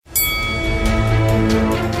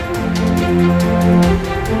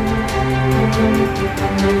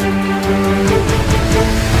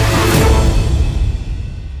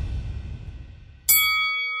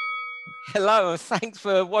Hello, and thanks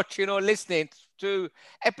for watching or listening to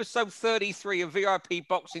episode 33 of VIP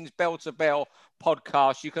Boxing's Bell to Bell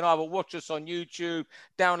podcast. You can either watch us on YouTube,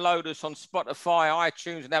 download us on Spotify,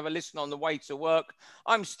 iTunes, and have a listen on the way to work.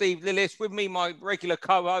 I'm Steve Lillis. With me, my regular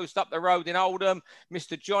co-host up the road in Oldham,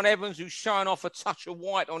 Mr. John Evans, who's showing off a touch of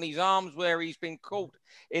white on his arms where he's been caught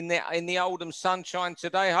in the Oldham sunshine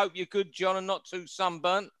today. Hope you're good, John, and not too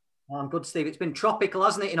sunburnt. I'm good, Steve. It's been tropical,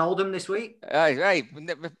 hasn't it, in Oldham this week? Hey, I've been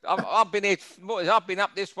here. I've been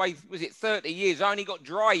up this way. Was it 30 years? I only got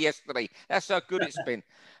dry yesterday. That's how good it's been.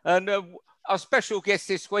 And our special guest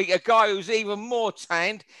this week, a guy who's even more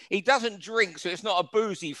tanned. He doesn't drink, so it's not a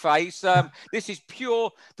boozy face. This is pure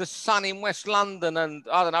the sun in West London, and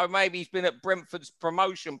I don't know, maybe he's been at Brentford's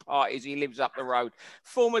promotion parties. He lives up the road.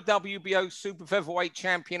 Former WBO super featherweight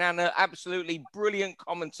champion and an absolutely brilliant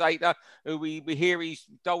commentator who we hear his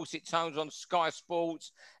dulcet tones on Sky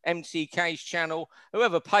Sports, MTK's channel.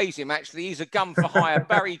 Whoever pays him, actually, he's a gun for hire.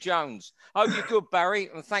 Barry Jones. Hope you're good, Barry,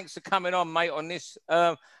 and thanks for coming on, mate, on this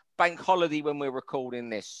bank holiday when we're recording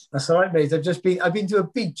this. That's all right, mate. I've been to a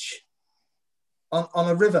beach on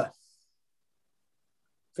a river.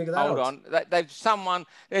 Figure that out. Hold on.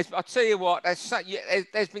 I'll tell you what,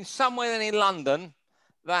 there's been somewhere in London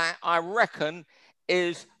that I reckon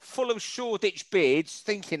is full of Shoreditch beards,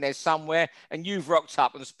 thinking there's somewhere, and you've rocked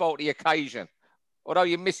up and spoilt the occasion. Although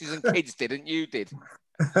your missus and kids didn't, you did.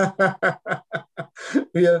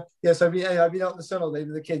 Yes, I've been out in the sun all day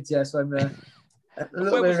with the kids. Yes, I'm.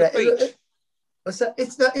 Where was the beach?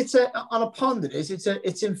 It's on a pond. It is.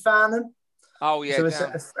 It's in Farnham. Oh yeah.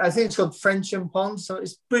 So I think it's called Frensham Pond. So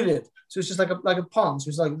it's brilliant. So it's just like a pond. So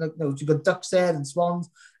it's like you've got ducks there and swans,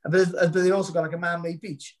 but they also got like a man-made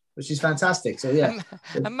beach, which is fantastic. So yeah.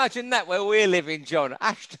 Imagine that where we're living, John.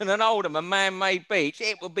 Ashton and Oldham, a man-made beach.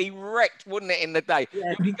 It would be wrecked, wouldn't it, in the day?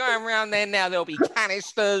 Yeah. You'll be going around there now. There'll be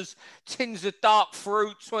canisters, tins of dark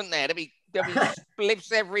fruits, wouldn't there? There'll be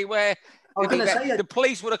spliffs everywhere. The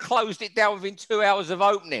police would have closed it down within 2 hours of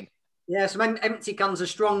opening. Yeah, some empty cans of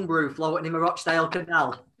strong brew floating in the Rochdale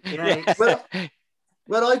Canal. Yeah.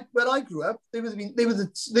 When I grew up, they would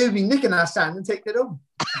have been nicking our sand and taking it home.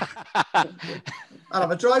 I'd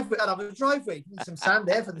have a driveway. Need some sand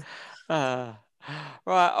there for the. Right,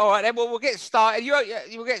 all right. Then we'll get started.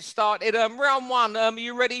 You'll get started. Round one. Are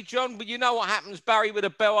you ready, John? But you know what happens, Barry, with a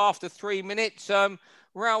bell after 3 minutes.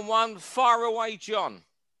 Round one. Fire away, John.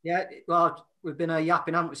 Yeah, well, we've been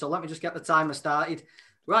yapping, haven't we? So let me just get the timer started.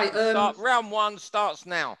 Right. Round one starts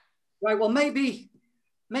now. Right. Well, maybe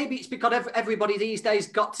it's because everybody these days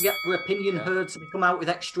got to get their opinion heard, so they come out with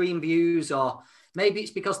extreme views, or maybe it's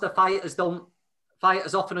because the fighters don't fight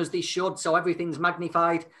as often as they should, so everything's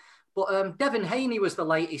magnified. But Devin Haney was the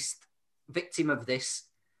latest victim of this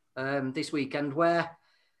weekend, where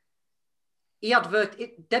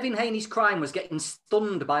Devin Haney's crime was getting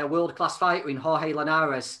stunned by a world-class fighter in Jorge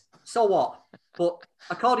Linares. So what? But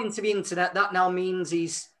according to the internet, that now means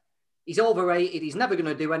he's overrated. He's never going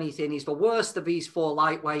to do anything. He's the worst of these four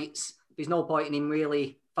lightweights. There's no point in him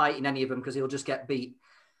really fighting any of them because he'll just get beat.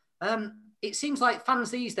 It seems like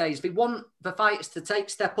fans these days, they want the fighters to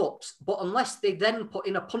take step-ups, but unless they then put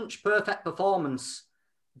in a punch-perfect performance,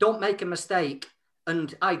 don't make a mistake,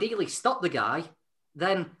 and ideally stop the guy,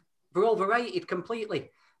 then they're overrated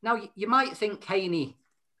completely. Now, you might think Haney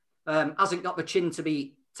hasn't got the chin to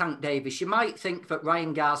beat Tank Davis. You might think that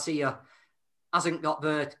Ryan Garcia hasn't got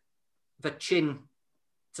the chin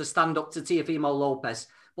to stand up to Teofimo Lopez.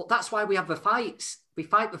 But that's why we have the fights. We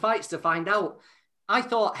fight the fights to find out. I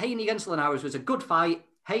thought Haney against Linares was a good fight.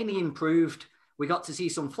 Haney improved. We got to see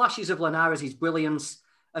some flashes of Linares' brilliance,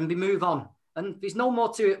 and we move on. And there's no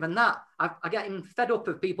more to it than that. I'm getting fed up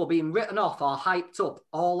of people being written off or hyped up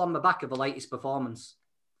all on the back of the latest performance.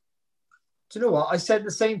 Do you know what? I said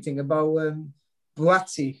the same thing about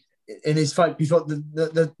Buatsi in his fight before,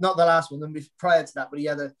 the not the last one, prior to that, but he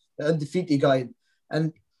had the undefeated guy.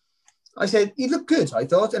 And I said, he looked good, I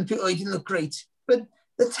thought, and people, he didn't look great. But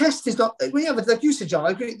the test is not, when you have it, like you said, John, I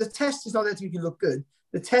agree, the test is not there to make you look good.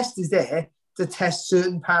 The test is there to test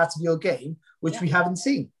certain parts of your game, which we haven't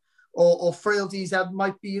seen. Or frailties that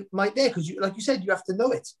might there, because like you said, you have to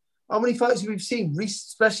know it. How many fighters we've seen,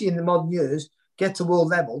 especially in the modern years, get to world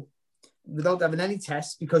level without having any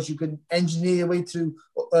tests, because you can engineer your way through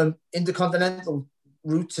intercontinental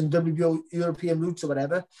routes and WBO European routes or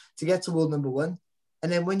whatever to get to world number one. And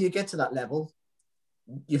then when you get to that level,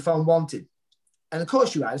 you're found wanted. And of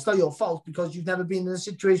course you are. It's not your fault because you've never been in a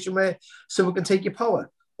situation where someone can take your power,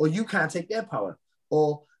 or you can't take their power,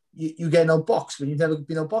 or you get no box when you've never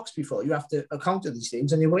been no box before. You have to account for these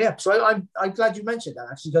things on your way up. So I'm glad you mentioned that,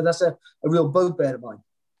 actually, because that's a real bugbear of mine.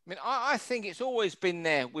 mean, I think it's always been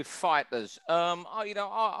there with fighters.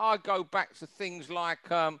 I go back to things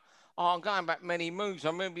like, I'm going back many moons. I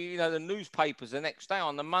remember, the newspapers the next day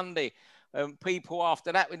on the Monday, people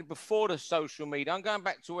after that, before the social media. I'm going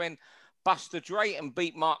back to when Buster Drayton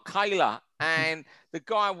beat Mark Kaler, and the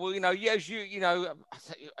guy will, you're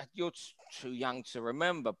too young to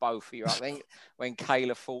remember, both of you, I think, when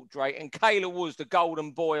Kaler fought Drayton. Kaler was the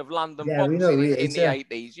golden boy of London boxing in the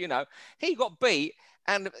 80s. He got beat,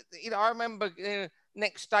 and I remember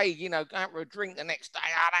next day, going for a drink the next day.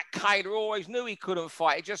 That Kaler always knew he couldn't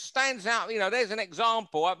fight. It just stands out. There's an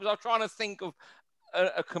example. I was trying to think of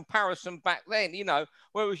a comparison back then,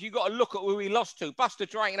 whereas you got to look at who he lost to. Buster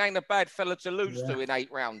Drayton ain't a bad fella to lose to in 8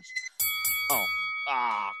 rounds.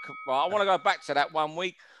 I want to go back to that 1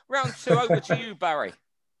 week. Round 2, over to you, Barry.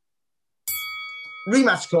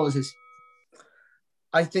 Rematch clauses.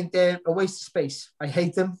 I think they're a waste of space. I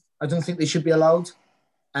hate them. I don't think they should be allowed.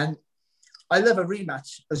 And I love a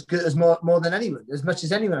rematch as good as more than anyone, as much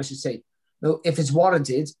as anyone, I should say. If it's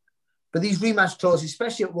warranted. But these rematch clauses,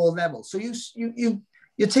 especially at world level, so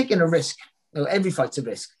you're taking a risk. Every fight's a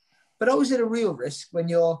risk, but always at a real risk when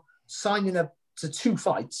you're signing up to 2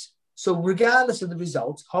 fights. So regardless of the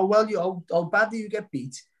result, how badly you get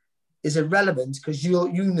beat is irrelevant, because you're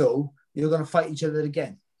going to fight each other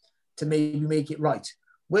again to maybe make it right.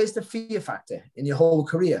 Where's the fear factor in your whole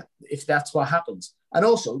career if that's what happens? And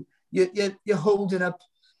also, you're holding up.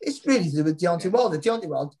 It's really to do with Deontay Wilder. Deontay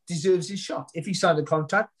Wilder deserves his shot. If he signed a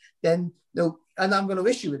contract, then and I'm going to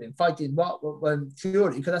issue with him fighting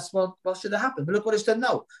Fury, because that's what should have happened. But look what it's done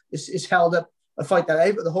now. It's held up a fight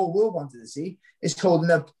that the whole world wanted to see. It's holding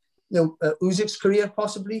up, Usyk's career,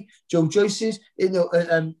 possibly Joe Joyce's.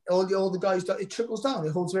 All the guys. It trickles down.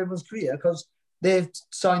 It holds everyone's career because they've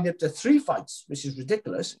signed up to 3 fights, which is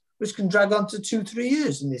ridiculous, which can drag on to 2-3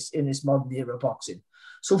 years in this modern era of boxing.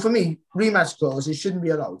 So for me, rematch clauses shouldn't be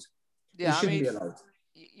allowed. Yeah, it shouldn't be allowed.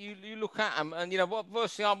 You look at them, and what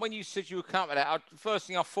first thing when you said you were coming at that, first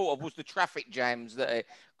thing I thought of was the traffic jams that it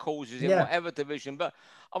causes in whatever division. But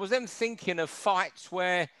I was then thinking of fights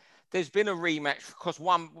where there's been a rematch because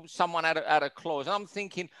someone had a clause. And I'm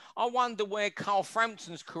thinking, I wonder where Carl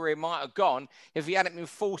Frampton's career might have gone if he hadn't been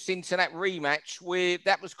forced into that rematch.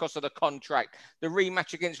 That was because of the contract, the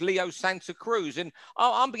rematch against Leo Santa Cruz. And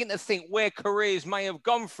I'm beginning to think where careers may have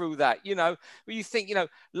gone through that. Where you think,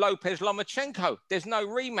 Lopez Lomachenko, there's no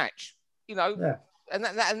rematch. Yeah. And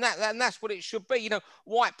that's what it should be.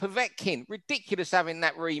 White Povetkin, ridiculous having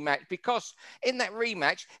that rematch, because in that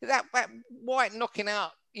rematch, that White knocking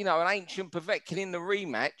out, an ancient Povetkin in the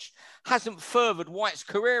rematch hasn't furthered White's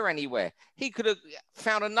career anywhere. He could have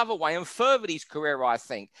found another way and furthered his career, I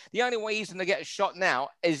think. The only way he's going to get a shot now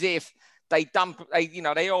is if they elbow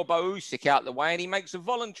Usyk out the way and he makes a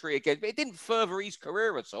voluntary again. But it didn't further his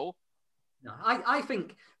career at all. No, I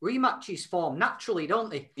think rematches form naturally, don't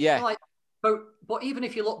they? Yeah. But even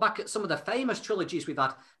if you look back at some of the famous trilogies we've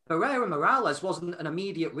had, Pereira Morales wasn't an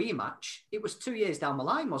immediate rematch. It was 2 years down the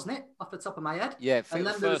line, wasn't it? Off the top of my head. Yeah. And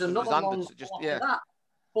then there was another one after that.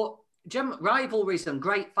 But rivalries and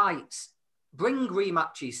great fights bring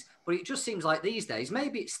rematches. But it just seems like these days,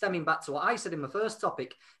 maybe it's stemming back to what I said in my first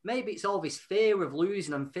topic. Maybe it's all this fear of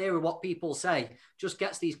losing and fear of what people say just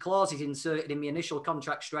gets these clauses inserted in the initial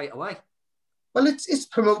contract straight away. Well, it's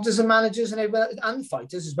promoters and managers and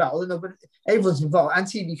fighters as well. But everyone's involved. And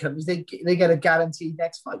TV companies, they get a guaranteed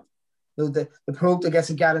next fight. The promoter gets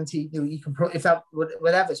a guarantee. You can if that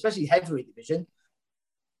whatever, especially heavyweight division.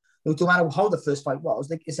 No matter how the first fight was,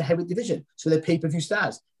 it's a heavyweight division, so they're pay-per-view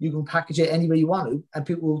stars. You can package it any way you want to, and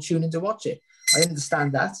people will tune in to watch it. I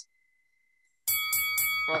understand that.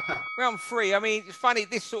 Round 3, I mean, it's funny,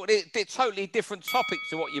 this sort of totally different topic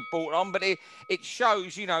to what you brought on, but it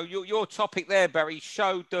shows, your topic there, Barry,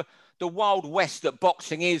 showed the wild west that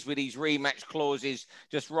boxing is with these rematch clauses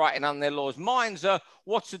just writing on their laws. Mine's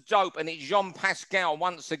what's a dope, and it's Jean Pascal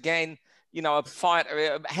once again, a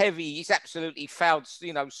fighter, heavy. He's absolutely failed,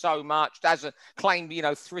 so much. Doesn't claim, 3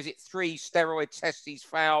 steroid tests he's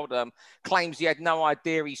failed. Claims he had no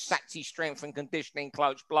idea. He sacked his strength and conditioning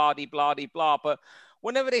coach, blah, blah, blah, blah. But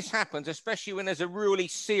whenever this happens, especially when there's a really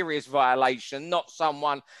serious violation, not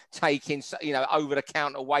someone taking,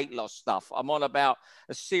 over-the-counter weight loss stuff. I'm on about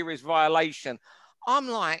a serious violation. I'm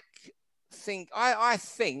like, I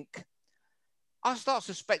think I start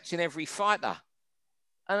suspecting every fighter.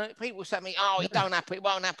 And people say to me, it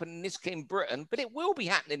won't happen in Britain, but it will be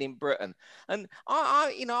happening in Britain. And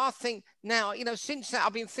I think now, since that,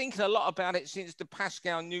 I've been thinking a lot about it since the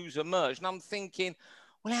Pascal news emerged. And I'm thinking,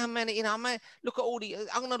 well, how many, look at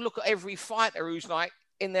I'm going to look at every fighter who's like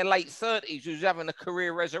in their late 30s who's having a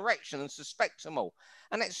career resurrection and suspect them all.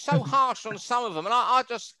 And it's so harsh on some of them. And I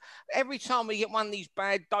just, every time we get one of these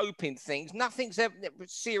bad doping things, nothing's ever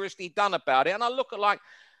seriously done about it. And I look at like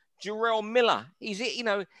Jarrell Miller. He's, you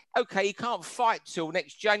know, okay, he can't fight till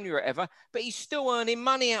next January or ever, but he's still earning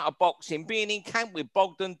money out of boxing, being in camp with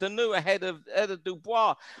Bogdan Danu ahead of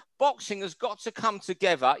Dubois. Boxing has got to come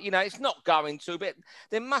together. You know, it's not going to, but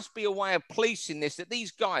there must be a way of policing this, that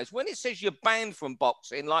these guys, when it says you're banned from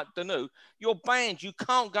boxing, like Danu, you're banned. You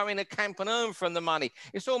can't go in a camp and earn from the money.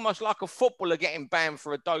 It's almost like a footballer getting banned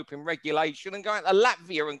for a doping regulation and going to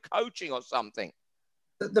Latvia and coaching or something.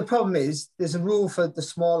 The problem is there's a rule for the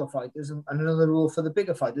smaller fighters and another rule for the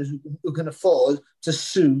bigger fighters who can afford to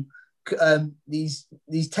sue these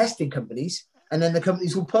testing companies, and then the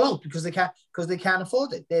companies will pull out because they can't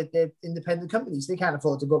afford it. They're independent companies. They can't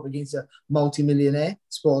afford to go up against a multi-millionaire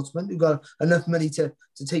sportsman who got enough money to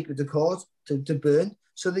take it to court to burn.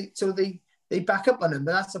 So they back up on him.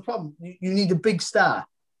 But that's the problem. You need a big star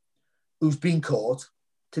who's been caught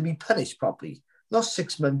to be punished properly. Not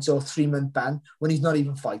 6 months or 3 month ban when he's not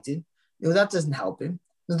even fighting. You know, that doesn't help him.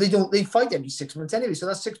 They fight every 6 months anyway. So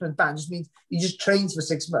that 6 month ban just means he just trains for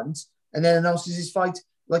 6 months and then announces his fight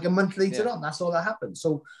like a month later on. That's all that happens.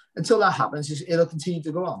 So until that happens, it'll continue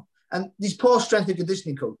to go on. And these poor strength and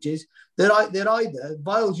conditioning coaches, they're either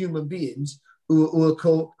vile human beings who are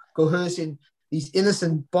coercing these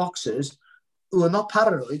innocent boxers who are not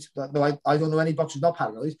paranoid. No, I don't know any boxers not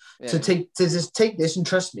paranoid to just take this and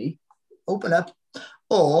trust me, open up.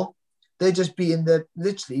 Or they're just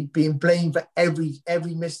literally being blamed for every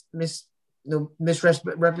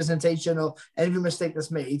misrepresentation or every mistake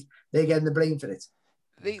that's made. They're getting the blame for it.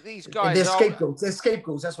 These guys, they're scapegoats. They're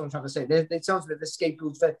scapegoats. That's what I'm trying to say. They sound like they're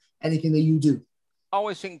scapegoats for anything that you do. I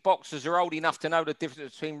always think boxers are old enough to know the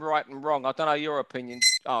difference between right and wrong. I don't know your opinion.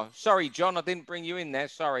 Oh, sorry, John, I didn't bring you in there.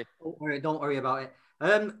 Sorry. Don't worry about it.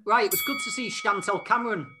 Right, it was good to see Chantel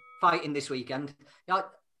Cameron fighting this weekend.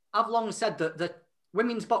 I've long said that the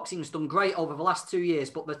women's boxing's done great over the last 2 years,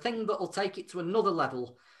 but the thing that will take it to another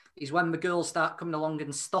level is when the girls start coming along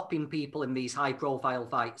and stopping people in these high-profile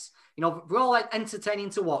fights. You know, they're all entertaining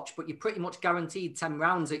to watch, but you're pretty much guaranteed 10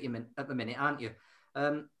 rounds at the minute, aren't you?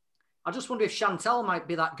 I just wonder if Chantel might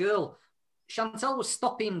be that girl. Chantel was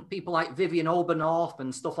stopping people like Vivian Obernorth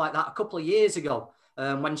and stuff like that a couple of years ago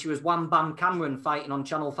when she was Wham Bam Cameron fighting on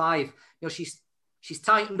Channel 5. You know, she's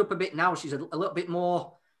tightened up a bit now. She's a little bit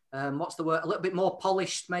more... what's the word? A little bit more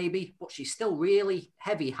polished, maybe, but she's still really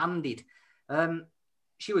heavy-handed.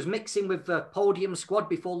 She was mixing with the podium squad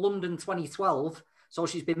before London 2012, so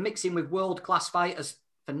she's been mixing with world-class fighters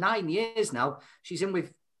for 9 years now. She's in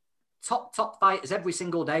with top fighters every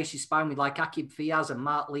single day. She's sparring with like Akib Fiaz and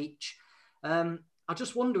Mark Leach. I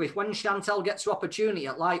just wonder if when Chantel gets her opportunity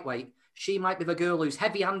at lightweight, she might be the girl who's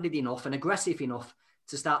heavy-handed enough and aggressive enough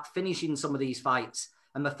to start finishing some of these fights.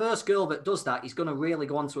 And the first girl that does that is going to really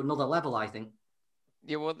go on to another level, I think.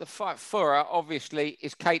 Yeah, well, the fight for her, obviously,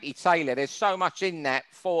 is Katie Taylor. There's so much in that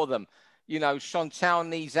for them. You know, Chantel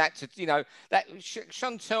needs that to, you know, that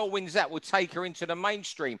Chantel wins that will take her into the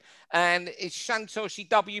mainstream. And it's Chantel, she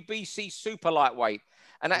WBC super lightweight.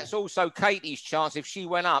 And that's also Katie's chance if she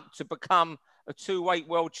went up to become a 2-weight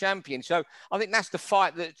world champion. So I think that's the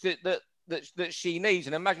fight that she needs.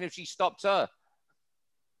 And imagine if she stopped her.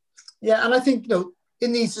 Yeah, and I think, you know, it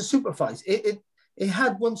needs a super fight. It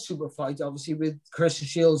had one super fight, obviously, with Carissa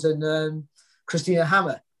Shields and Christina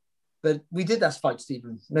Hammer. But we did that fight,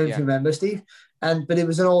 Stephen. Maybe if you remember, Steve. But it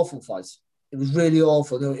was an awful fight. It was really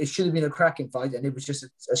awful. It should have been a cracking fight, and it was just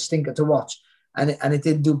a stinker to watch. And it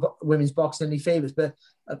didn't do women's boxing any favours. But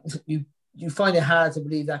you find it hard to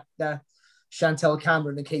believe that Chantel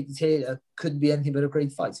Cameron and Katie Taylor couldn't be anything but a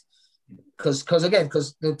great fight. Because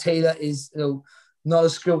Taylor is not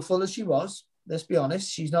as skillful as she was. Let's be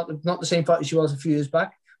honest. She's not the same fighter she was a few years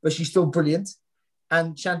back, but she's still brilliant.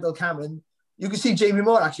 And Chantel Cameron, you can see Jamie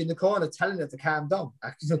Moore actually in the corner telling her to calm down.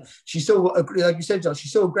 Actually, she's so, like you said, John,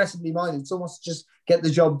 she's so aggressively minded. It's almost just get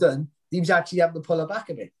the job done. He was actually having to pull her back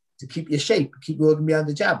a bit to keep your shape, keep working behind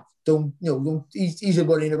the jab. Don't he's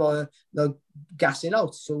worrying about gassing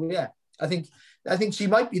out. So yeah, I think she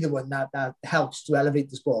might be the one that helps to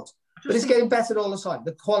elevate the sport. But it's getting better all the time.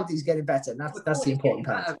 The quality is getting better, and that's the important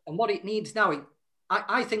part. And what it needs now,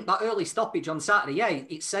 I think that early stoppage on Saturday,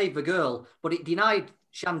 it saved the girl, but it denied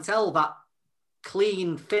Chantel that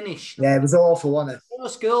clean finish. Yeah, it was awful, wasn't it? The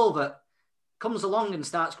first girl that comes along and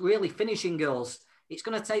starts really finishing girls, it's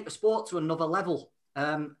going to take the sport to another level.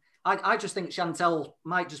 I just think Chantel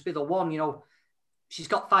might just be the one. She's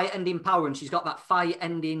got fight-ending power and she's got that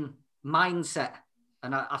fight-ending mindset.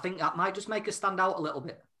 And I think that might just make her stand out a little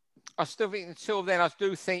bit. I still think until then, I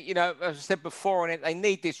do think, you know, as I said before, on it, they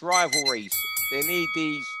need this rivalries. They need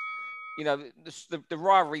these, you know, the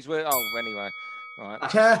rivalries were. Oh, anyway,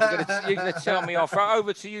 right. You're gonna tell me off. Right,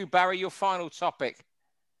 over to you, Barry. Your final topic.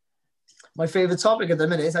 My favourite topic at the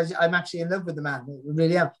minute is I'm actually in love with the man. I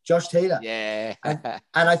really am. Josh Taylor. Yeah. And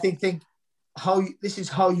I think this is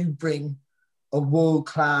how you bring a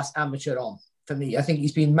world-class amateur on, for me. I think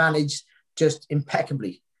he's been managed just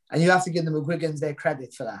impeccably. And you have to give the McGuigans their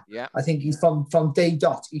credit for that. Yeah. I think he's from day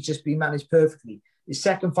dot, he's just been managed perfectly. His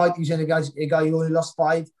second fight, he's in a guy who only lost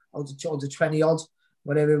 5 out of 20 odd,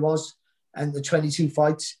 whatever it was, and the 22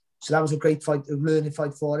 fights. So that was a great fight, a learning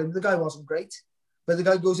fight for him. The guy wasn't great, but the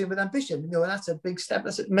guy goes in with ambition, you know, and that's a big step.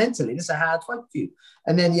 That's mentally, that's a hard fight for you.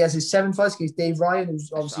 And then he has his 7 fights against Dave Ryan,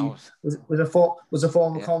 who's obviously was a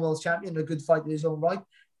former Commonwealth champion, a good fight in his own right.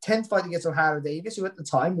 10th fight against O'Hara Davis, who at the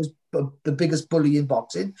time was the biggest bully in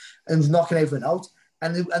boxing and was knocking everyone out.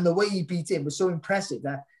 And the way he beat him was so impressive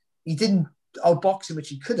that he didn't outbox him, which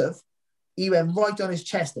he could have. He went right on his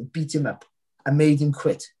chest and beat him up and made him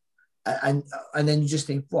quit. And then you just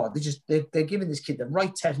think, wow, they're giving this kid the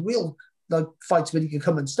right test, real like fights where he can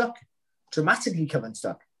come unstuck, dramatically come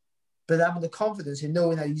unstuck, but having the confidence in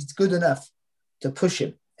knowing that he's good enough to push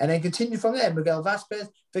him. And then continue from there. Miguel Vasquez,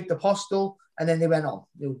 Victor Postol, and then they went on.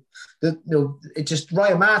 It just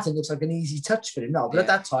Ryan Martin looks like an easy touch for him now. But at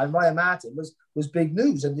that time, Ryan Martin was big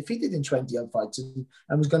news and defeated in 20 odd fights and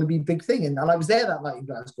was going to be a big thing. And I was there that night in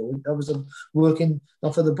Glasgow. I was working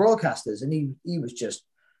for the broadcasters, and he was just.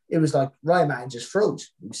 It was like Ryan Martin just froze.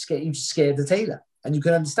 He was scared of Taylor, and you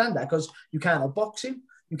can understand that because you can't outbox him,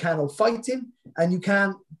 you can't outfight him, and you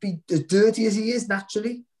can't be as dirty as he is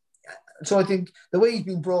naturally. So I think the way he's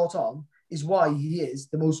been brought on is why he is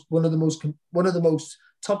one of the most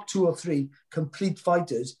top 2 or 3 complete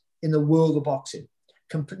fighters in the world of boxing.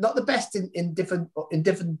 Not the best in different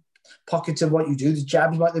pockets of what you do. The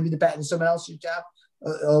jab, you might be the better than someone else's jab,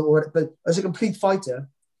 but as a complete fighter,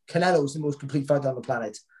 Canelo is the most complete fighter on the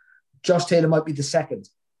planet. Josh Taylor might be the second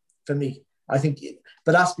for me. I think,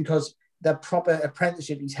 but that's because the proper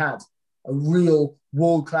apprenticeship he's had, a real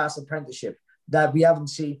world-class apprenticeship that we haven't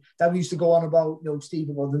seen, that we used to go on about, you know,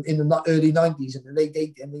 Stephen, in the early 90s and the late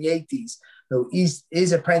 80s and the 80s. You know,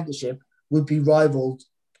 his apprenticeship would be rivaled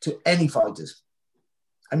to any fighters.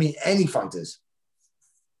 I mean, any fighters.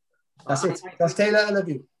 That's it. That's Taylor. I love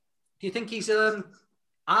you. Do you think he's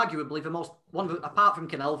arguably apart from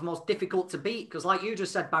Canelo, the most difficult to beat? Because like you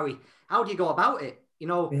just said, Barry, how do you go about it? You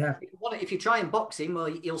know, if you try and box him, well,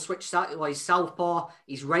 he'll switch. Well, he's southpaw,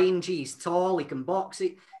 he's rangy, he's tall, he can box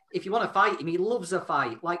it. If you want to fight him, he loves a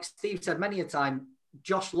fight. Like Steve said many a time,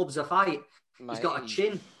 Josh loves a fight. Mate. He's got a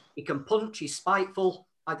chin. He can punch. He's spiteful.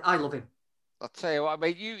 I love him. I'll tell you what, I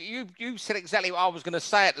mean, you said exactly what I was going to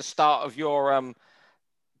say at the start of your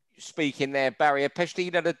speaking there, Barry, especially,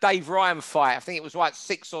 you know, the Dave Ryan fight. I think it was like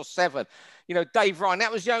 6 or 7. You know, Dave Ryan,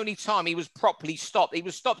 that was the only time he was properly stopped. He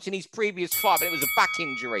was stopped in his previous fight, but it was a back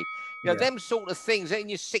injury. You know, them sort of things in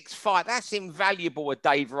your 6th fight, that's invaluable with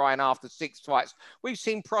Dave Ryan after 6 fights. We've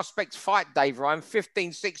seen prospects fight Dave Ryan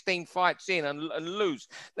 15, 16 fights in and lose.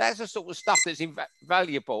 That's the sort of stuff that's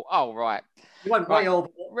invaluable. Oh, right. You went way over.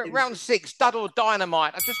 Round 6, Dud or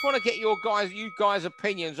Dynamite. I just want to get you guys'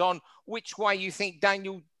 opinions on which way you think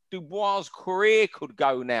Daniel Dubois' career could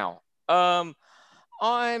go now. I'm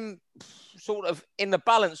sort of in the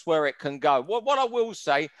balance where it can go. What I will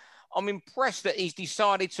say, I'm impressed that he's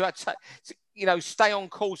decided to stay on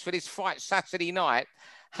course for this fight Saturday night,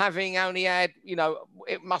 having only had, you know,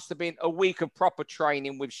 it must have been a week of proper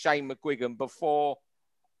training with Shane McGuigan before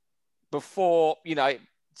you know,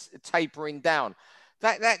 tapering down.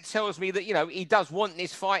 That tells me that, you know, he does want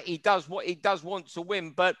this fight. He does want to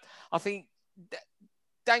win, but I think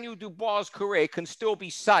Daniel Dubois' career can still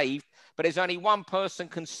be saved, but there's only one person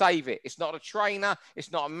can save it. It's not a trainer,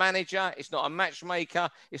 it's not a manager, it's not a matchmaker,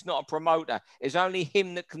 it's not a promoter. It's only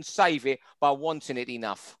him that can save it by wanting it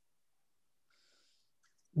enough.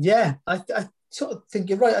 Yeah, I sort of think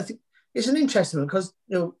you're right. I think it's an interesting one because,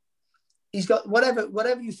 you know, he's got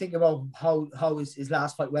whatever you think about how his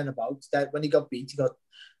last fight went about, that when he got beat,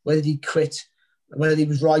 whether he quit, whether he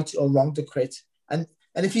was right or wrong to quit.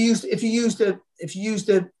 And if you use the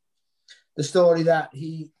story that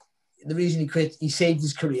the reason he quit, he saved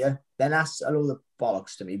his career, then that's a load of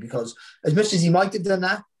bollocks to me, because as much as he might have done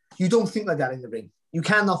that, you don't think like that in the ring. You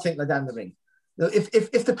cannot think like that in the ring. You know,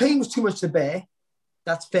 if the pain was too much to bear,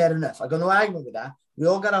 that's fair enough. I got no argument with that. We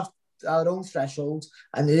all got our own thresholds,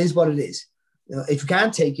 and it is what it is. You know, if you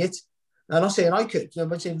can't take it, I'm not saying I could, you know,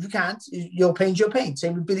 but saying if you can't, your pain's your pain.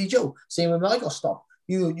 Same with Billy Joe. Same with when I got stopped.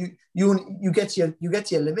 You get to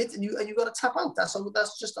your limit, and you got to tap out.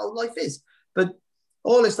 That's just how life is. But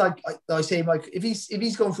all it's like I say, Mike, if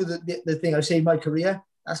he's going through the thing, I say my career,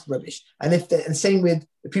 that's rubbish. And and same with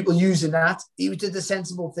the people using that, he did the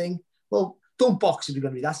sensible thing. Well, don't box if you're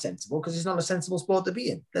going to be that sensible, because it's not a sensible sport to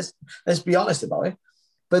be in. Let's be honest about it.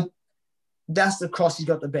 But that's the cross he's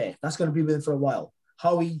got to bear. That's going to be with him for a while.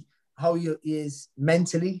 How he is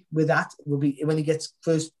mentally with that will be when he gets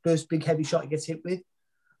first big heavy shot he gets hit with,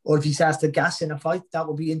 or if he starts to gas in a fight, that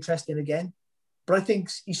will be interesting again. But I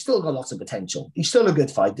think he's still got lots of potential. He's still a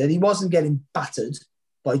good fighter. He wasn't getting battered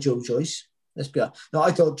by Joe Joyce. Let's be honest. No,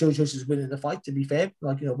 I thought Joe Joyce was winning the fight, to be fair,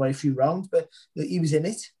 by a few rounds, but he was in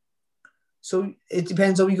it. So it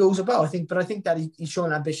depends how he goes about. I think that he's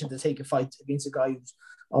shown ambition to take a fight against a guy who's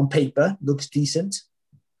on paper looks decent.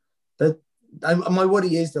 But my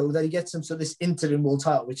worry is, though, that he gets him to this interim world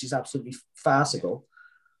title, which is absolutely farcical,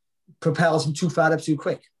 propels him too far up too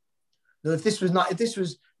quick. Now, if this was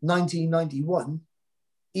 1991,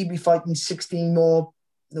 he'd be fighting 16 more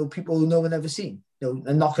people who no one ever seen,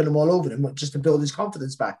 and knocking them all over him just to build his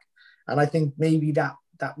confidence back. And I think maybe that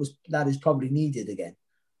is probably needed again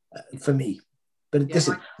for me. But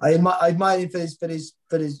listen, I admire him for his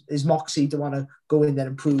moxie to want to go in there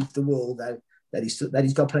and prove the world that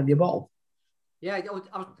he's got plenty of ball. Yeah,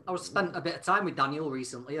 I was spent a bit of time with Daniel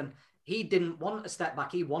recently, and he didn't want a step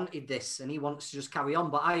back. He wanted this, and he wants to just carry on.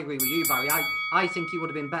 But I agree with you, Barry. I think he would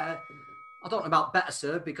have been better. I don't know about better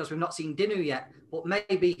served because we've not seen Dinu yet, but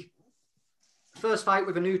maybe first fight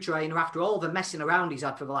with a new trainer after all the messing around he's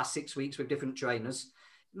had for the last 6 weeks with different trainers,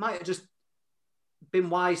 might have just been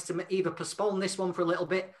wise to either postpone this one for a little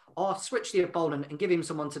bit or switch the opponent and give him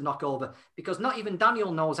someone to knock over, because not even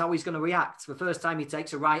Daniel knows how he's going to react the first time he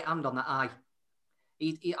takes a right hand on the eye.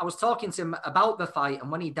 I was talking to him about the fight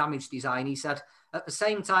and when he damaged his eye, and he said at the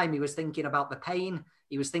same time he was thinking about the pain,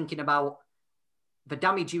 he was thinking about the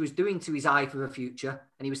damage he was doing to his eye for the future,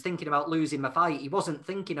 and he was thinking about losing the fight. He wasn't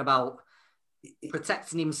thinking about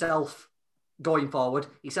protecting himself going forward.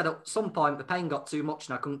 He said at some point the pain got too much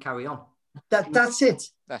and I couldn't carry on. That's it.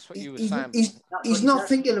 That's what you were saying. He's not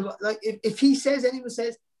thinking about, like, if he says, anyone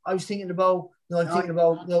says, I was thinking about, thinking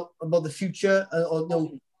about the future, or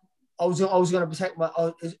no, I was going to protect my.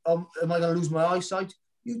 Am I going to lose my eyesight?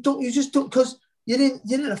 You just don't, because you're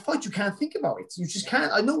in a fight. You can't think about it. You just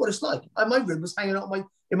can't. I know what it's like. My rib was hanging out I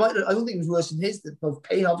don't think it was worse than his. Of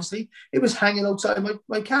pain, obviously, it was hanging outside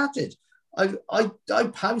my cartridge. I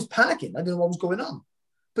was panicking. I didn't know what was going on.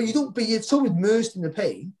 But you're so immersed in the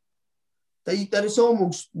pain that it's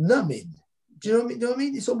almost numbing. Do you know what I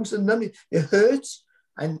mean? It's almost a numbing. It hurts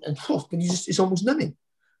and but it's almost numbing.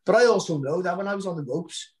 But I also know that when I was on the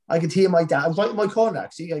ropes, I could hear my dad. I was right in my corner,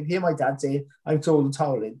 actually. I could hear my dad saying, I'm throwing the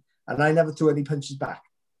towel in. And I never threw any punches back.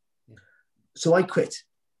 Yeah. So I quit.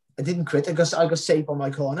 I didn't quit. I got safe on my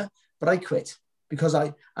corner, but I quit because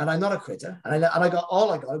I'm not a quitter. And I got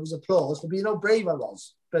was applause for being how brave I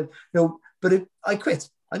was. But I quit.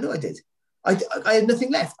 I know I did. I had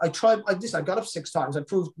nothing left. I tried. I got up 6 times. I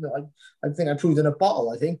proved. I think I proved in a bottle.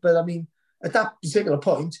 I think, but I mean, at that particular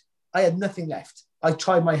point, I had nothing left. I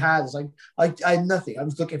tried my hardest. I had nothing. I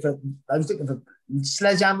was looking for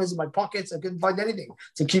sledgehammers in my pockets. I couldn't find anything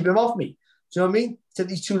to keep him off me. Do you know what I mean? To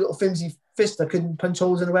these 2 little flimsy fists, I couldn't punch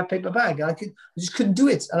holes in a wet paper bag. I just couldn't do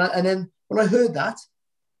it. And then when I heard that,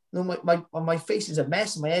 my face is a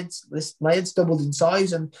mess. My head's doubled in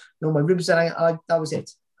size, and my ribs. And that was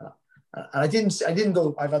it. And I didn't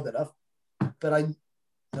go, I've had enough. But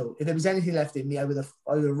if there was anything left in me, I would have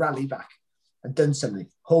rallied back and done something.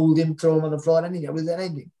 Hold him, throw him on the floor, anything. I would have done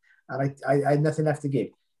anything. And I had nothing left to give.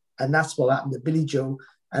 And that's what happened to Billy Joe,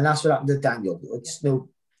 and that's what happened to Daniel.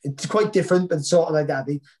 It's quite different, but sort of like that.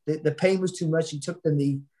 The pain was too much. He took the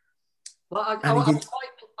knee. Well,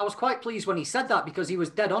 I was quite pleased when he said that, because he was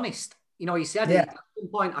dead honest. He said at some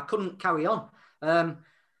point I couldn't carry on.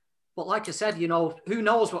 But like I said, who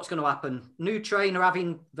knows what's going to happen? New trainer,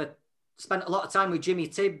 spent a lot of time with Jimmy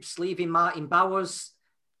Tibbs, leaving Martin Bowers,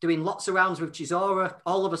 doing lots of rounds with Chisora.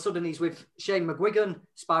 All of a sudden, he's with Shane McGuigan,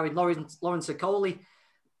 sparring Lawrence Okoli.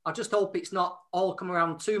 I just hope it's not all come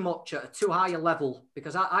around too much at a too high a level,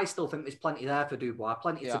 because I still think there's plenty there for Dubois,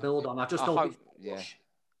 plenty to build on. I hope it's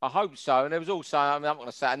I hope so. And there was also, I'm not going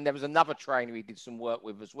to say, and there was another trainer he did some work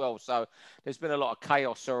with as well. So there's been a lot of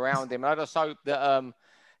chaos around him. I just hope that,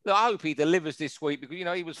 I hope he delivers this week,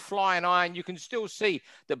 because, he was flying high, and you can still see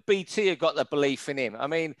that BT had got the belief in him. I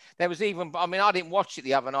mean, I didn't watch it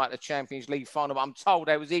the other night, the Champions League final, but I'm told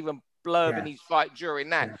there was even blurb in his fight during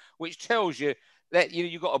that, which tells you that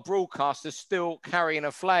you got a broadcaster still carrying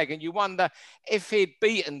a flag, and you wonder if he'd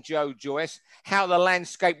beaten Joe Joyce, how the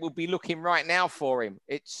landscape would be looking right now for him.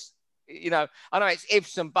 It's, I know it's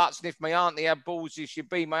ifs and buts, and if my auntie had balls, he should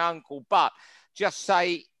be my uncle. But just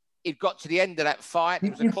say it got to the end of that fight.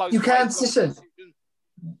 It was a close. You can't listen.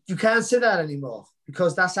 You can't say that anymore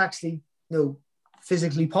because that's actually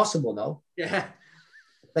physically possible now. Yeah.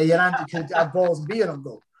 That your auntie could have balls and be an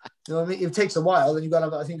uncle. You know what I mean? It takes a while, and you got to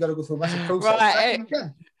go through a massive process. Right.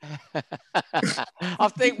 I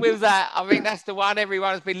think with that, that's the one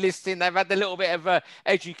everyone has been listening. They've had a little bit of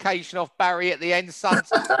education off Barry at the end. Son,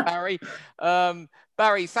 Barry.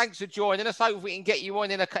 Barry, thanks for joining us. Hope we can get you on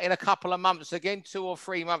in a couple of months again, 2 or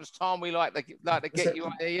 3 months time. We like to get you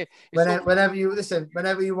on here. Whenever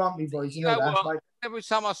you want me, boys. You know that. Every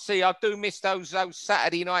time I see, I do miss those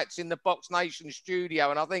Saturday nights in the Box Nation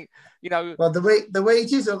studio, and I think Well, the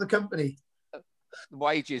wages or the company. The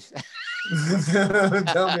wages.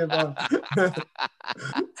 Tell me about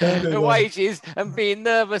the wages and being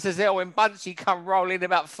nervous as hell when Buncey come rolling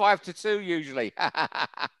about 5-2 usually.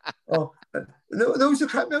 Oh, those who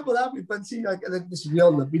can't remember that with Buncey,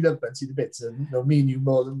 we love Buncey the bits, and me and you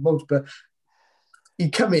more than most. But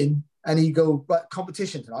he'd come in and he'd go, "Right,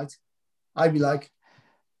 competition tonight." I'd be like,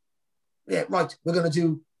 "Yeah, right, we're going to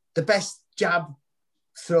do the best jab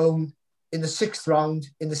thrown in the 6th round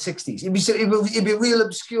in the 60s. It'd be a real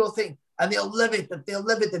obscure thing. And they'll love it,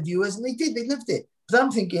 the viewers. And they did, they loved it. But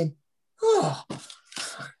I'm thinking, why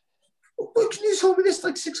can you tell me this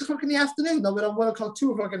like 6 o'clock in the afternoon? No, we're on 1 o'clock,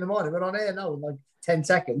 2 o'clock in the morning. We're on air now in like 10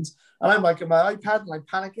 seconds. And I'm like on my iPad and I'm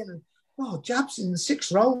panicking. And, jabs in the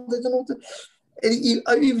 6th round. I don't know what to...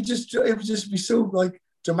 It would just be so like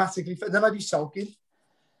dramatically... And then I'd be sulking.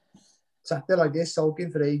 Sat there like this,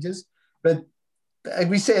 sulking for ages. But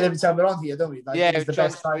we say it every time we're on here, don't we? Like, yeah, the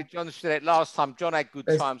best time. John said it last time. John had good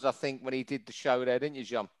times, I think, when he did the show there, didn't you,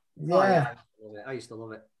 John? Yeah. I used to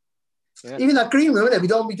love it. Yeah. Even that green room,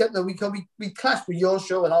 we clashed with your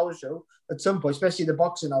show and our show at some point, especially the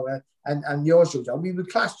boxing hour and your show, John. We would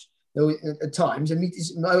clash at times and meet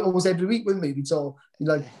almost every week, wouldn't we? We'd all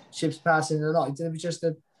like ships passing in the night, and it was just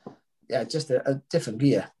a different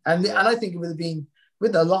gear. And I think it would have been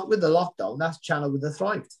with the lockdown, that channel would have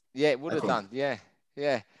thrived. Yeah, it would have done. Yeah.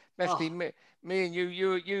 Especially me and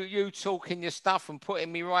you talking your stuff and putting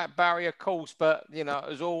me right, Barry, of course. But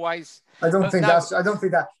as always, I don't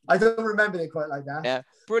remember it quite like that. Yeah,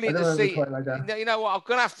 brilliant to see. Like you know what? I'm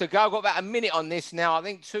gonna have to go. I've got about a minute on this now. I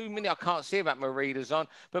think 2 minutes. I can't see about my readers on.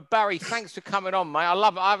 But Barry, thanks for coming on, mate. I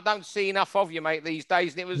love it. I don't see enough of you, mate, these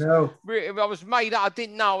days. And it was. I was made up. I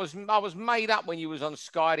didn't know. I was made up when you was on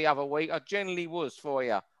Sky the other week. I generally was for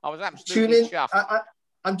you. I was absolutely chuffed.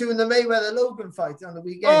 I'm doing the Mayweather-Logan fight on the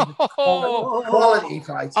weekend. Quality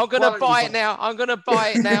fight. I'm going to buy it now.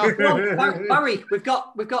 Well, Barry, we've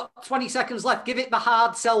got 20 seconds left. Give it the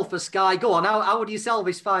hard sell for Sky. Go on. How would you sell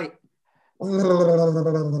this fight?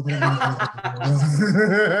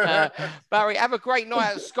 Barry, have a great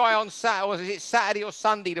night at Sky on Saturday. Or is it Saturday or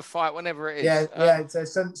Sunday to fight, whenever it is? Yeah, it's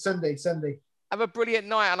Sunday. Have a brilliant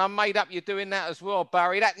night, and I made up you're doing that as well,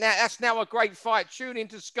 Barry. That's now a great fight. Tune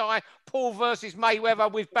into Sky, Paul versus Mayweather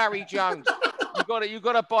with Barry Jones. You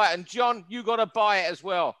got to buy it, and John, you got to buy it as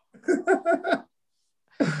well.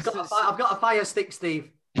 I've got a fire stick,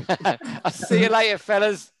 Steve. I'll see you later,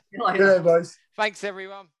 fellas. Good night, boys. Thanks,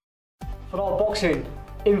 everyone. For all boxing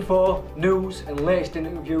info, news, and latest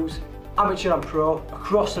interviews, amateur and pro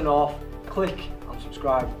across the north, click and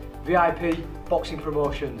subscribe. VIP Boxing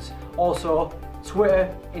Promotions. Also,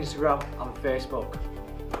 Twitter, Instagram, and Facebook.